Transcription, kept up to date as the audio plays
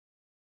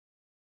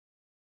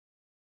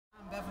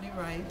Beverly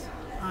Wright.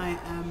 I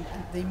am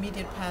the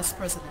immediate past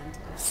president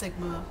of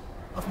Sigma,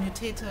 of New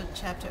Theta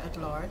chapter at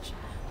large,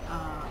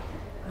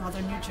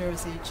 Northern New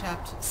Jersey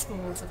chapter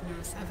schools of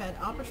nursing. I've had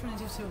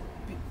opportunity to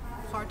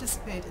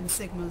participate in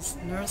Sigma's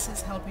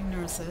Nurses Helping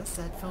Nurses,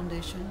 that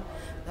foundation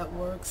that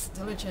works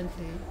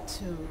diligently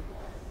to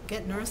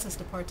get nurses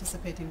to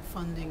participate in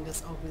funding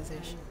this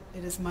organization.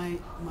 It is my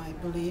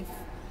belief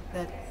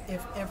that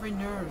if every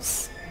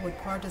nurse would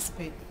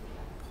participate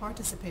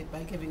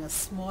by giving a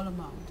small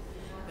amount,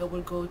 it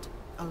will go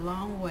a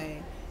long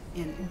way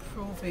in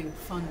improving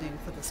funding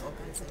for this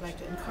organization. I'd like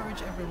to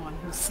encourage everyone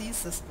who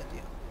sees this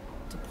video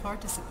to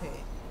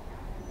participate.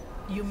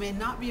 You may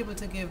not be able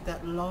to give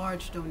that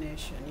large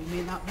donation. You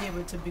may not be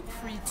able to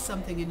bequeath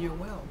something in your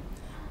will,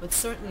 but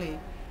certainly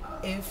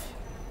if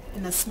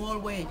in a small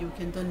way you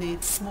can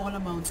donate small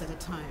amounts at a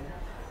time,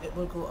 it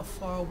will go a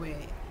far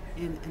way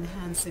in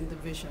enhancing the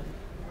vision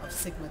of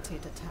Sigma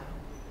Theta Tau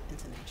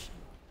International.